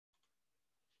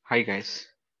Hi guys,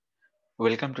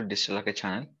 welcome to Digital Rakesh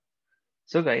channel.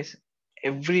 So guys,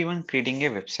 everyone creating a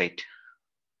website.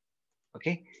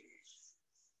 Okay,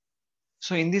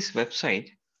 so in this website,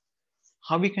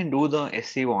 how we can do the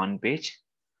SEO on page,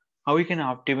 how we can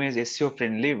optimize SEO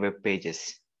friendly web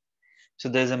pages. So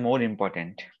there's a more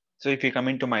important. So if you come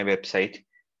into my website,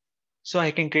 so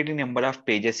I can create a number of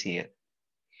pages here.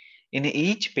 In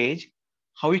each page,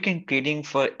 how we can creating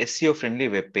for SEO friendly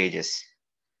web pages.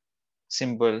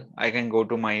 Simple. I can go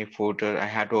to my footer. I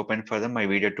have to open further my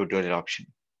video tutorial option.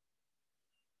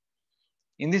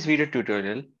 In this video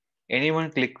tutorial, anyone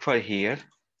click for here,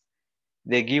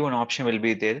 they give an option will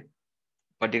be there,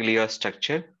 particularly your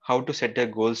structure, how to set the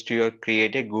goals to your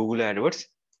create a Google AdWords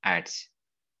ads.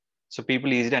 So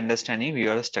people easily understanding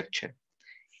your structure.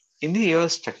 In the your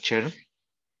structure,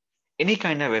 any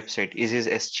kind of website, is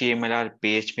it HTML or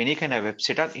PHP, any kind of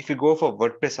website, or if you go for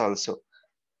WordPress also,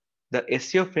 the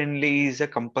SEO friendly is a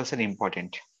compulsory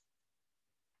important.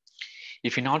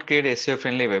 If you not create SEO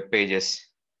friendly web pages,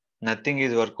 nothing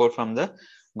is work out from the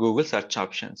Google search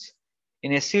options.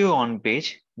 In SEO on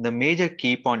page, the major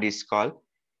key point is called,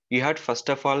 you had first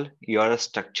of all your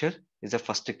structure is the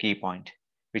first key point.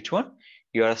 Which one?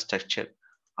 Your structure.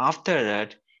 After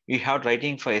that, you have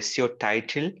writing for SEO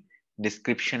title,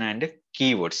 description and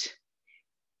keywords.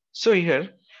 So here,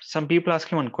 some people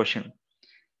asking one question.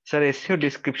 Sir, SEO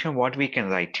description, what we can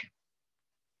write?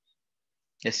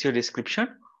 SEO description,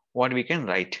 what we can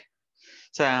write?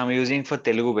 So I am using for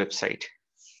Telugu website.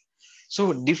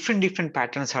 So different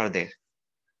patterns are there.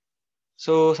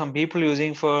 So some people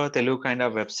using for Telugu kind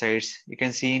of websites, you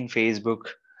can see in Facebook.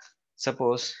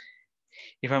 Suppose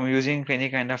if I'm using any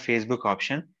kind of Facebook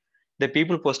option, the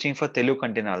people posting for Telugu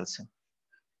content also.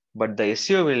 But the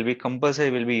SEO will be compulsory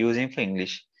will be using for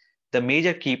English. The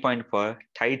major key point for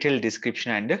title,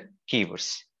 description and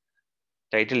keywords.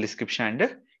 Title, description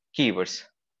and keywords.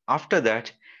 After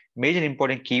that, major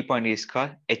important key point is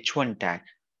called H1 tag.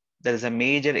 That is a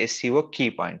major SEO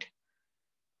key point.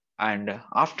 And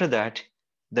after that,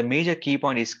 the major key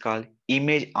point is called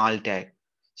image alt tag.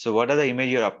 So what are the image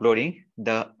you're uploading?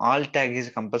 The alt tag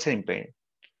is compulsory important.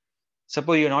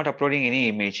 Suppose you're not uploading any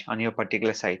image on your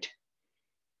particular site.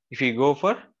 If you go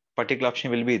for particular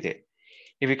option will be there.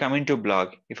 If you come into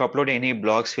blog, if upload any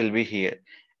blogs will be here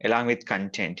along with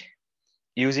content.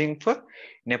 Using for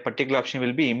in a particular option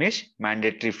will be image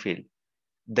mandatory field.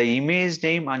 The image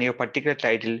name on your particular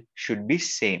title should be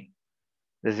same.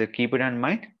 This is a keep it in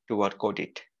mind to work out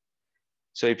it.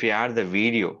 So if you add the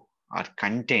video or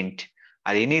content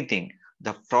or anything,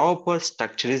 the proper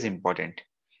structure is important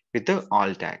with the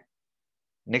alt tag.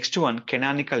 Next one,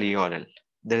 canonical URL.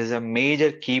 There is a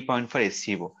major key point for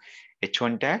SEO.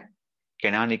 H1 tag,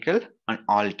 canonical and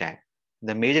alt tag.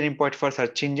 The major import for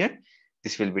search engine,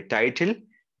 this will be title,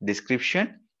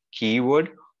 description,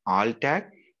 keyword, alt tag,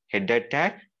 header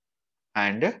tag,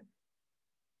 and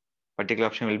particular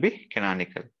option will be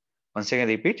canonical. Once again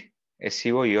repeat,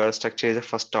 SEO URL structure is the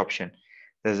first option.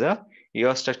 There's a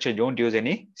URL structure, don't use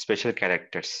any special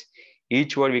characters.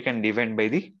 Each word we can define by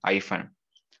the hyphen.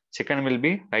 Second will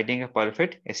be writing a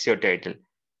perfect SEO title.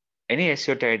 Any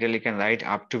SEO title you can write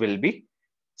up to will be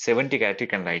 70 character you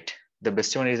can write. The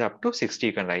best one is up to 60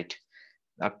 you can write.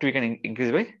 Up to you can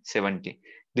increase by 70.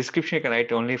 Description you can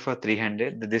write only for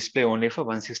 300. The display only for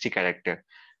 160 character.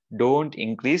 Don't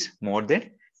increase more than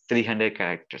 300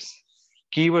 characters.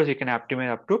 Keywords you can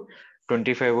optimize up to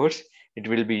 25 words. It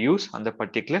will be used on the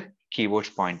particular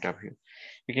keywords point of view.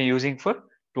 You can using for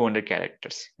 200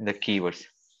 characters in the keywords.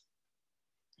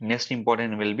 Next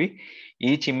important will be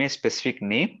each image specific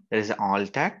name. There is an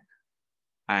alt tag.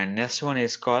 And next one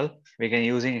is called, we can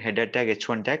using header tag,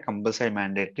 H1 tag, compulsory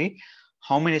mandatory.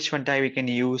 How many H1 tag we can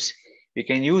use? We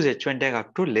can use H1 tag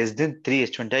up to less than 3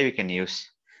 H1 tag we can use.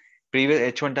 Previous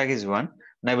H1 tag is 1.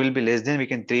 Now will be less than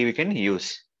 3 we can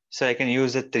use. So I can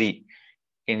use the 3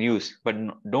 can use, but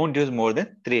don't use more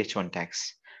than 3 H1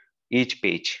 tags each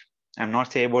page. I'm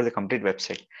not saying about the complete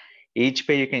website. Each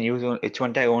page you can use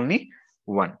H1 tag only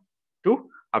 1, 2,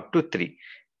 up to 3.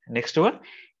 Next one,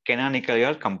 canonical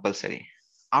URL compulsory.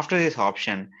 After this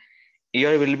option,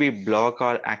 URL will be blocked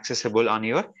or accessible on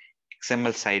your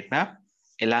XML sitemap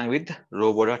along with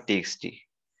robo.txt.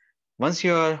 Once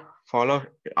your follow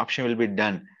option will be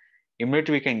done,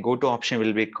 immediately we can go to option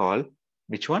will be called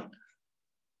which one?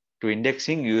 To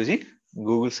indexing using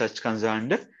Google Search Console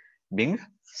and Bing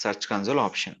Search Console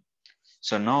option.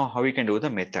 So now how we can do the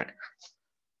method?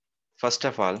 First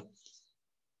of all,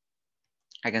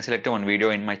 I can select one video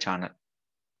in my channel.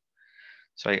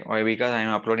 Sorry, why? Because I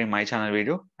am uploading my channel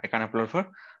video, I can upload for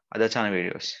other channel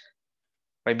videos.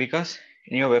 Why? Because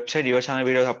in your website, your channel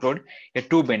videos upload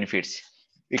two benefits.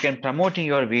 you can promoting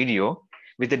your video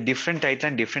with a different title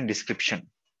and different description.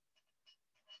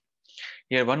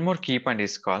 Here, one more key point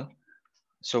is called.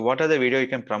 So what are the video you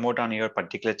can promote on your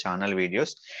particular channel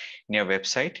videos in your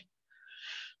website?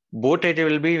 Both title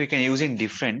will be we can using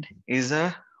different is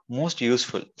the most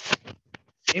useful.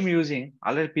 Same using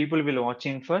other people will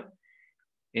watching for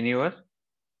in your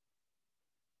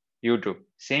YouTube.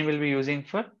 Same will be using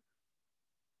for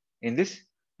in this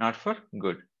not for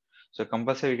good. So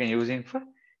compulsory we can using for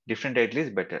different title is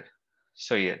better.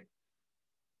 So here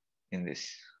in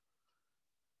this.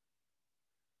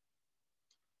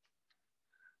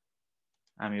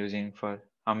 I'm using for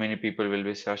how many people will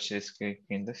be search this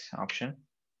in this option.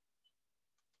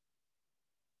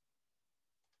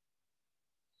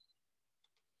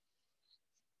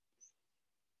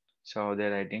 So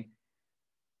they're writing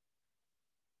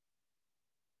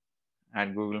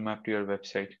add Google Map to your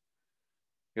website.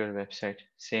 Your website.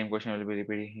 Same question will be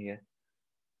repeating here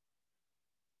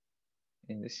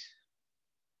in this.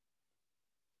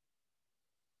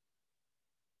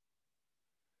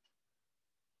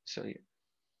 So yeah.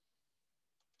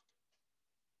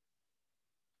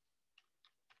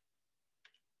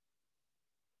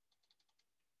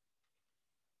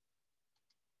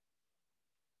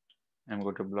 I'm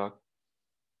going to blog.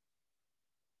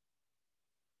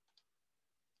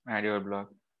 Add your blog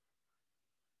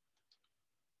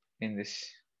in this.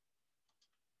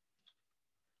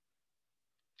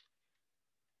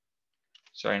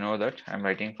 So I know that I'm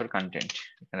writing for content.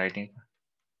 I'm writing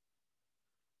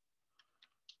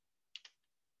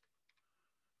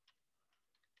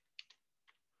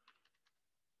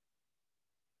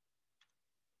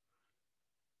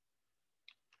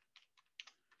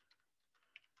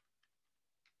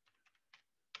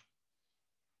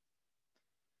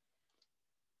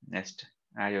next.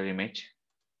 Add your image.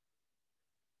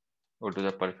 Go to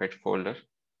the perfect folder.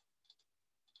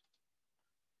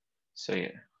 So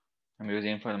yeah, I'm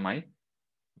using for my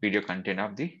video content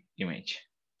of the image.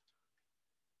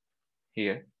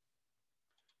 Here,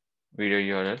 video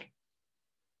URL.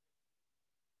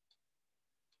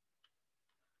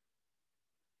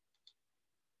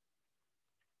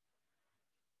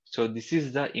 So this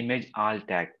is the image alt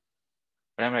tag.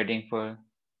 But I'm writing for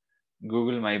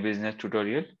Google My Business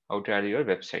tutorial, how to add your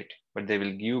website. But they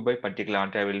will give by particular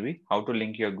alt tag will be how to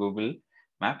link your Google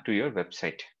map to your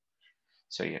website.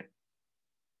 So yeah.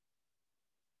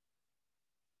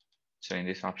 So in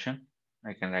this option,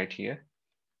 I can write here.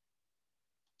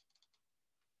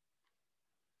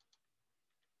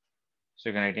 So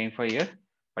you can writing for here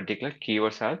particular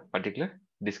keywords or particular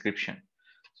description.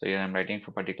 So here I'm writing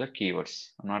for particular keywords.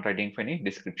 I'm not writing for any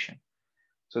description.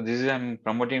 So this is I'm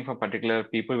promoting for particular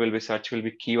people will be search will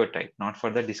be keyword type, not for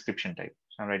the description type.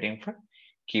 So I'm writing for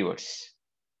keywords.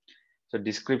 So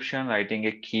description writing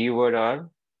a keyword or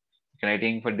you can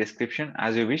writing for description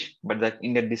as you wish, but that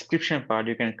in the description part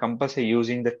you can compulsory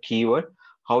using the keyword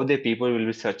how the people will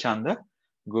be search on the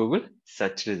Google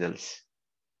search results.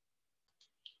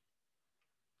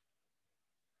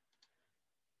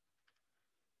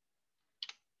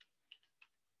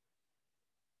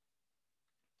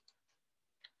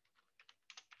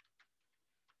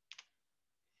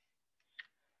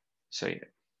 So yeah.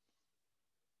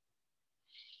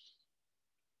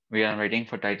 We are writing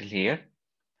for title here.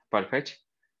 Perfect.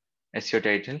 SEO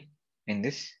title in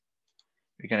this.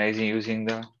 We can write using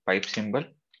the pipe symbol.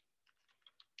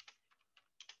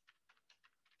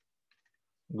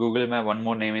 Google My one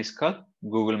more name is called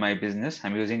Google My Business.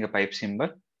 I'm using a pipe symbol.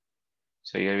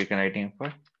 So here we can writing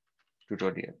for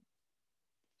tutorial.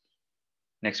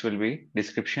 Next will be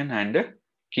description and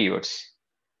keywords.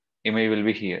 Image will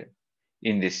be here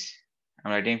in this.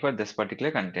 I'm writing for this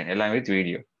particular content along with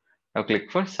video. Now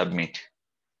click for submit.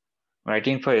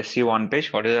 Writing for SEO on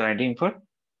page. What is the writing for?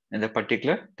 In the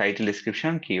particular title,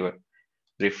 description, keyword.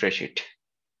 Refresh it.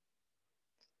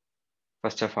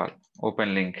 First of all,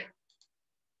 open link.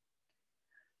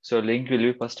 So link will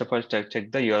be first of all check the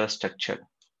URL structure.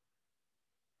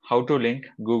 How to link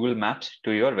Google Maps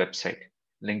to your website.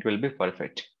 Link will be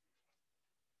perfect.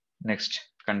 Next,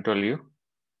 Control U,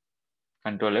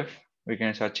 Control F. We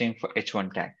can searching for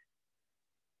H1 tag.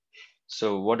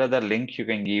 So what are the link you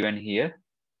can give in here?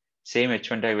 Same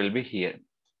H1 tag will be here.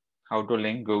 How to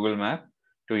link Google Map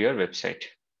to your website.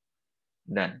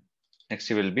 Done. Next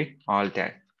will be alt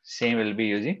tag. Same will be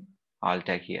using alt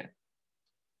tag here.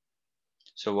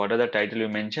 So what are the title you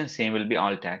mentioned? Same will be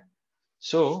alt tag.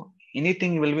 So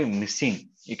anything will be missing.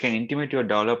 You can intimate your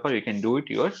developer. You can do it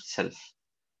yourself.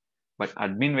 But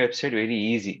admin website very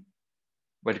easy.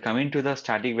 But coming to the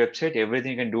static website,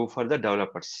 everything you can do for the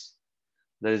developers.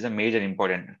 That is a major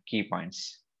important key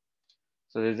points.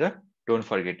 So there is a Don't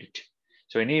forget it.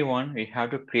 So anyone we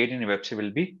have to create in a website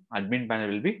will be admin panel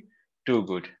will be too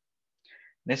good.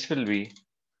 Next will be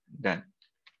done.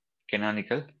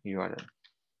 Canonical URL.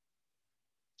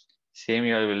 Same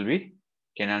URL will be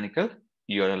canonical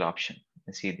URL option.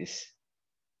 You see this.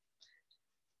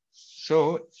 So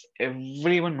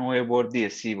everyone know about the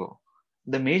SEO.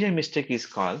 The major mistake is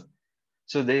called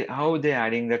so they how they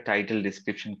adding the title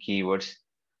description keywords,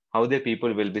 how the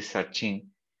people will be searching.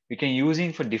 We can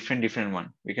using for different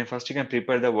one. We can first you can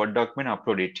prepare the Word document,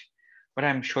 upload it. But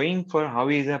I'm showing for how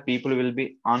is the people will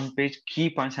be on page key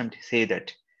points. I'm to say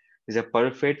that is a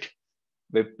perfect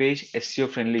web page SEO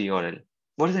friendly URL.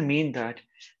 What does it mean that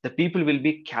the people will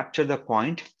be capture the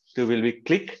point, they will be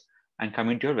click and come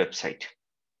into your website.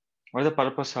 What is the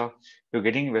purpose of you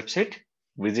getting website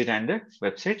visit and the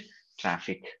website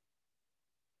traffic?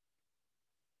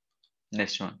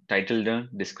 Next one, title done,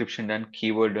 description done,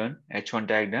 keyword done, H1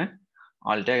 tag done,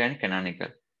 alt tag and canonical.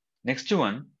 Next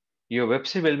one, your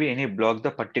website will be any block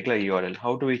the particular URL.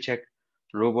 How do we check?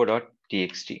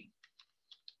 robo.txt.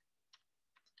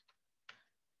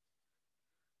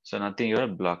 So nothing your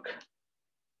block.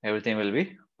 Everything will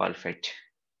be perfect.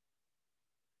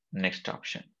 Next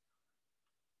option.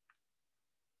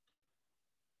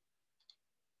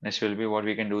 Next will be what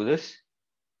we can do this.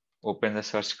 Open the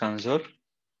search console.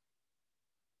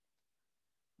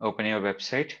 Open your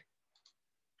website.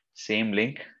 Same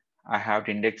link. I have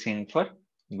indexing for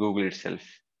Google itself.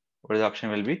 What is the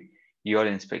option will be? Your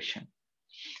inspection.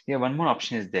 Yeah, one more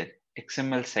option is there.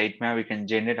 XML sitemap we can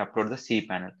generate, upload the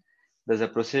cPanel. There's a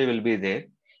procedure will be there.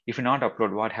 If you not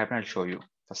upload, what happen? I'll show you.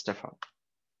 First of all,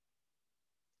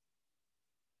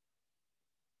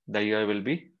 the URL will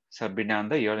be submitted on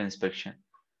the URL inspection.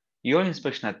 URL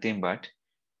inspection nothing but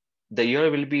the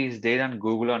URL will be is there on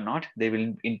Google or not. They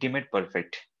will intimate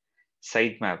perfect.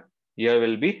 Sitemap URL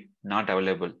will be not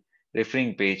available.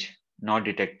 Referring page not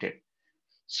detected.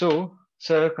 So,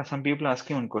 sir, some people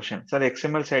asking one question. Sir,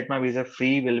 XML sitemap is a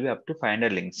free will be up to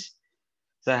 500 links.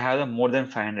 So I have the more than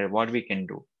 500. What we can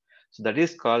do? So that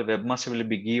is called webmaster will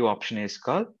be give option is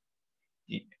called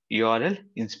URL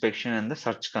inspection and the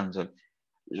search console.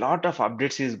 Lot of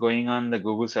updates is going on the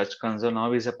Google search console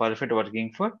now is a perfect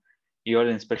working for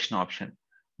URL inspection option.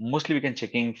 Mostly we can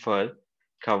checking for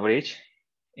coverage.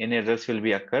 Any errors will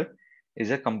be occur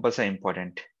is a compulsory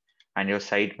important and your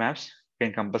site maps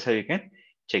can compulsory you can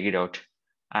check it out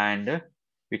and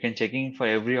we can checking for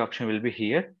every option will be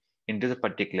here into the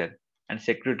particular and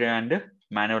security and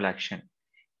manual action.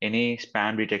 Any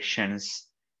spam detections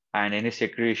and any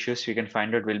security issues we can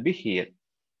find out will be here.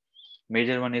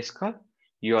 Major one is called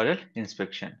URL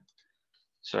inspection.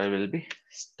 So I will be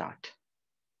start.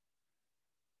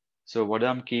 So what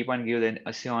I'm keep on give the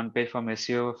SEO on page from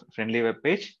SEO friendly web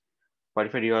page.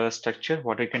 Perfect URL structure.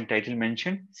 What I can title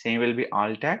mention. Same will be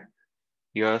alt tag,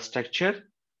 URL structure,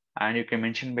 and you can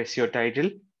mention by SEO title,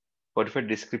 perfect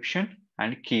description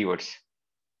and keywords.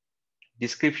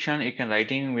 Description you can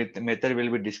writing with method will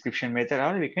be description method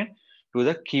or we can do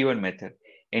the keyword method.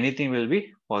 Anything will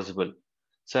be possible.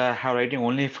 So I have writing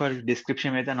only for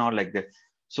description method, not like that.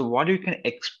 So what you can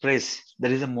express,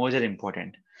 that is a more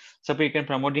important. So you can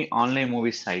promote the online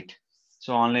movie site.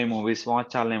 So online movies,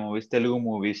 watch online movies, Telugu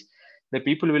movies. The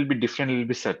people will be different, will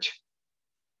be search.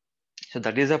 So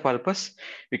that is the purpose.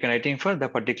 We can writing for the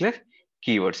particular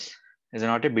keywords. It's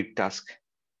not a big task.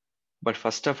 But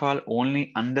first of all,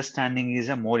 only understanding is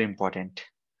a more important.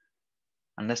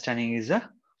 Understanding is a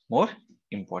more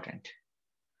important.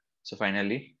 So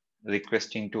finally,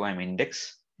 requesting to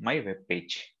index my web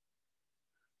page.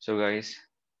 So guys,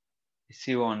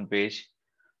 SEO on page.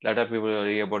 Lot of people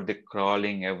worry about the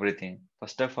crawling, everything.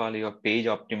 First of all, your page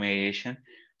optimization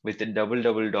with the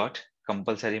double dot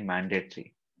compulsory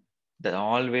mandatory. That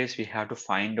always we have to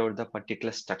find out the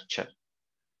particular structure.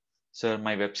 So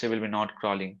my website will be not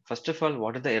crawling. First of all,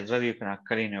 what are the error you can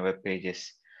occur in your web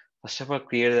pages? First of all,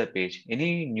 clear the page.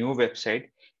 Any new website,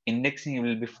 indexing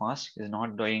will be fast, is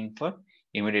not doing for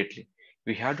immediately.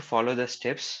 We have to follow the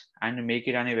steps and make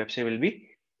it on a website will be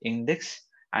index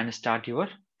and start your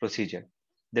procedure.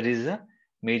 There is a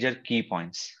major key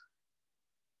points.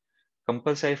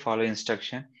 Compulsory follow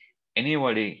instruction.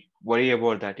 Anybody worry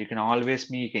about that, you can always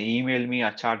you can email me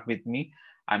or chat with me.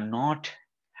 I'm not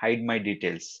hide my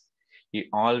details. You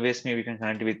always we can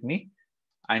connect with me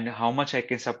and how much I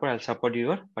can support, I'll support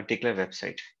your particular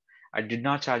website. I did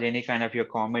not charge any kind of your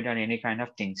comment and any kind of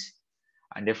things.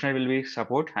 And definitely will be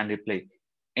support and reply.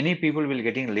 Any people will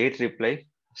getting late reply.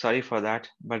 Sorry for that.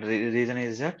 But the reason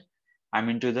is that I'm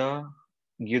into the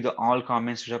give the all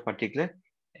comments to a particular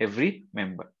every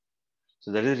member.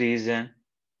 So that is the reason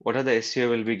what are the SEO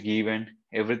will be given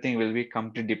everything will be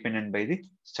completely dependent by the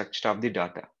structure of the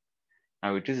data.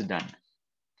 Now it is done.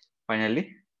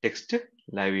 Finally, text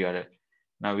live URL.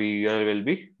 Now URL will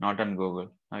be not on Google.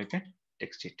 Now you can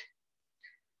text it.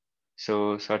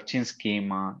 So searching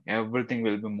schema, everything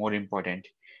will be more important.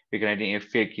 We can write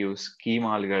FAQ, schema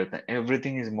algorithm,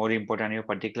 everything is more important on your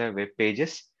particular web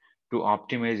pages to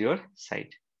optimize your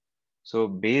site. So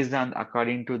based on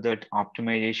according to that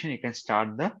optimization, you can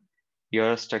start the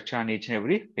URL structure on each and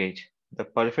every page. The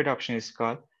perfect option is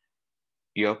called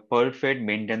your perfect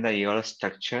maintain the URL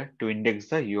structure to index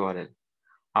the URL.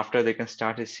 After they can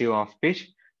start a SEO off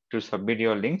page to submit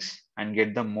your links and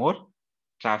get the more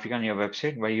traffic on your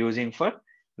website by using for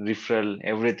referral,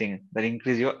 everything that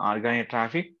increase your organic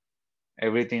traffic,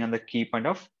 everything on the key point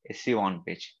of SEO on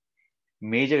page.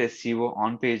 Major SEO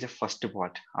on page, the first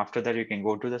part. After that, you can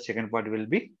go to the second part will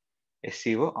be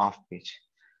SEO off page.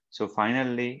 So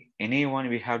finally, anyone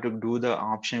we have to do the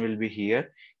option will be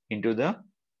here into the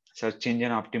search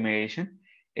engine optimization.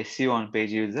 SEO on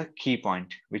page is the key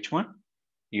point. Which one?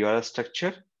 URL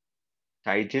structure,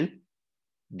 title,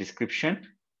 description,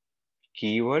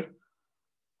 keyword,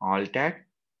 alt tag,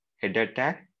 header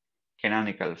tag,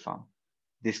 canonical form.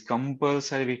 This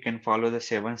compulsory we can follow the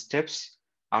 7 steps.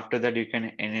 After that, you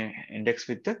can index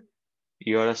with the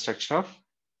URL structure of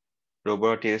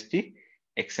robo.txt,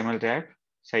 XML tag,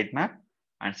 sitemap,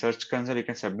 and search console. You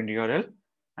can submit URL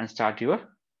and start your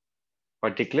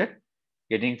particular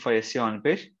getting for SEO on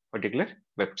page particular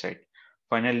website.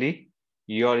 Finally,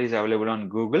 URL is available on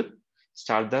Google.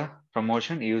 Start the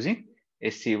promotion using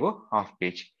SEO off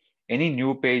page. Any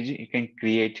new page you can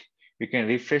create, you can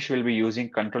refresh will be using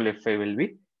Control F5 will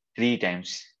be 3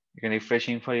 times. You can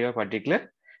refreshing for your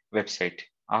particular website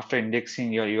after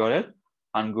indexing your URL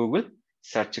on Google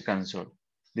Search Console.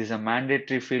 This is a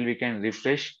mandatory field. We can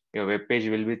refresh your web page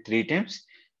will be 3 times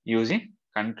using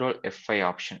Control F5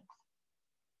 option.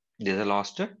 This is the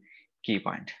last key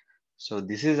point. So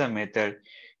this is a method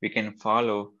we can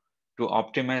follow to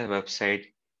optimize website,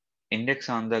 index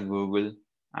on the Google,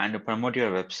 and promote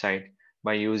your website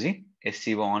by using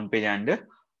SEO on page and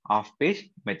off page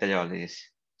methodologies.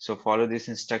 So follow these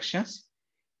instructions,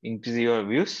 increase your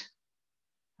views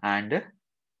and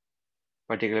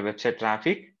particular website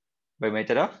traffic by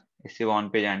method of SEO on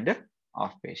page and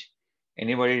off page.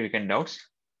 Anybody we can doubts,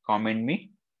 comment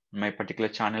me in my particular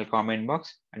channel comment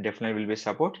box and definitely will be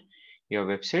support your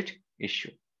website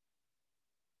issue.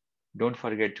 Don't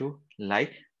forget to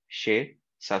like, share,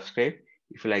 subscribe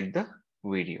if you like the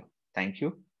video. Thank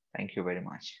you. Thank you very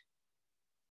much.